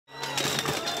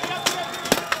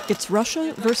It's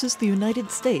Russia versus the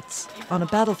United States on a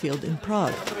battlefield in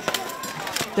Prague.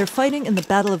 They're fighting in the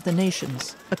Battle of the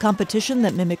Nations, a competition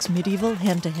that mimics medieval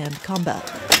hand-to-hand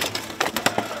combat.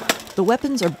 The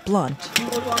weapons are blunt,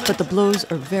 but the blows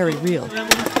are very real.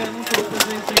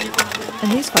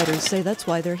 And these fighters say that's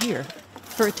why they're here,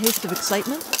 for a taste of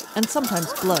excitement and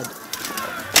sometimes blood.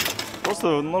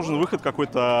 Просто нужен выход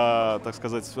какой-то, так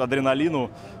сказать, адреналину,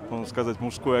 можно сказать,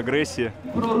 мужской агрессии.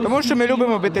 Тому що ми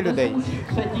любимо бити людей.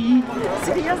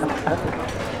 Серйозно?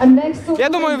 Я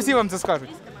думаю, всі вам це скажуть.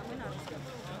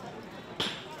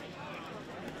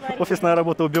 Офисная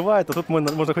работа убивает, а тут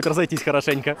можно хоть разойтись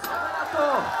хорошенько.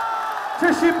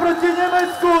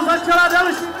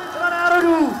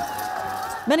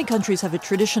 Many countries have a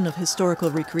tradition of historical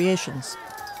recreations,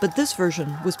 but this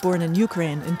version was born in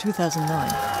Ukraine in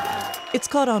 2009. It's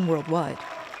caught on worldwide.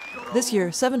 This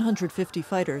year, 750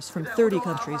 fighters from 30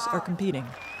 countries are competing.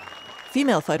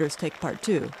 Female fighters take part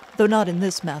too, though not in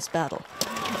this mass battle.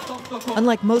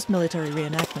 Unlike most military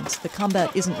reenactments, the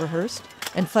combat isn't rehearsed,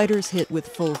 and fighters hit with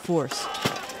full force.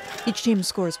 Each team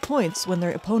scores points when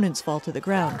their opponents fall to the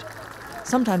ground,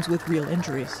 sometimes with real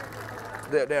injuries.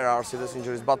 There are serious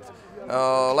injuries, but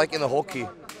like in hockey,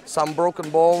 some broken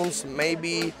bones,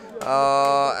 maybe,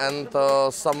 and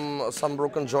some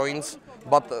broken joints,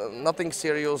 but nothing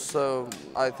serious.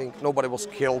 I think nobody was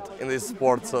killed in this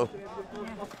sport. So.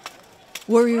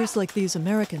 Warriors like these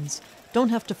Americans don't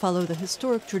have to follow the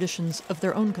historic traditions of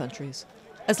their own countries,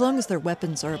 as long as their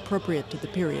weapons are appropriate to the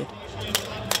period.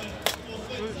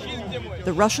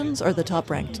 The Russians are the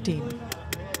top-ranked team.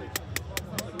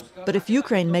 But if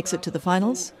Ukraine makes it to the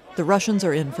finals, the Russians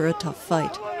are in for a tough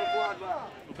fight.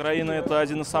 Украина — это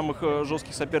один из самых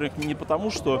жестких соперников не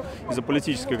потому, что из-за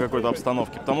политической какой-то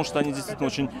обстановки, потому что они действительно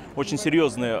очень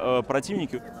серьезные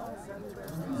противники.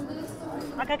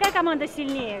 А какая команда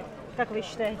сильнее, как вы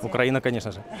считаете? Украина,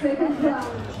 конечно же.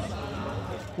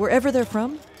 Wherever they're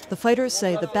from, the fighters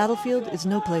say the battlefield is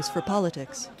no place for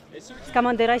politics. С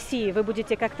командой России вы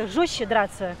будете как-то жестче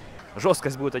драться?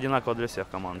 Жесткость будет одинакова для всех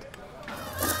команд.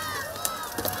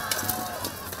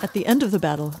 At the end of the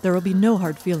battle, there will be no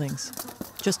hard feelings,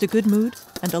 just a good mood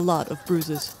and a lot of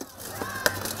bruises.